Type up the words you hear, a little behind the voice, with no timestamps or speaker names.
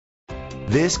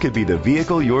This could be the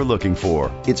vehicle you're looking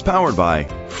for. It's powered by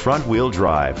front-wheel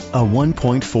drive, a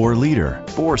 1.4-liter,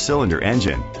 4-cylinder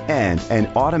engine, and an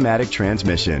automatic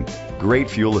transmission. Great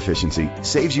fuel efficiency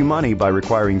saves you money by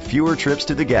requiring fewer trips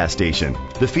to the gas station.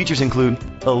 The features include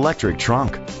electric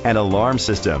trunk, an alarm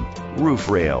system, roof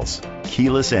rails,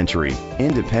 keyless entry,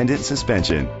 independent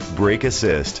suspension, brake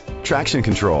assist, traction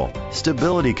control,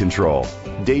 stability control,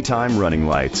 daytime running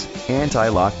lights,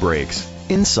 anti-lock brakes.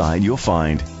 Inside you'll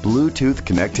find Bluetooth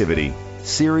connectivity,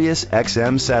 Sirius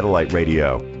XM satellite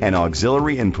radio, an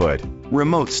auxiliary input,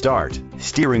 remote start,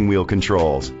 steering wheel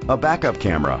controls, a backup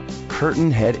camera,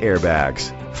 curtain head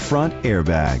airbags, front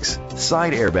airbags,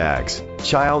 side airbags,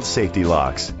 child safety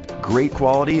locks. Great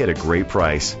quality at a great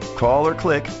price. Call or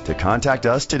click to contact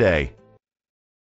us today.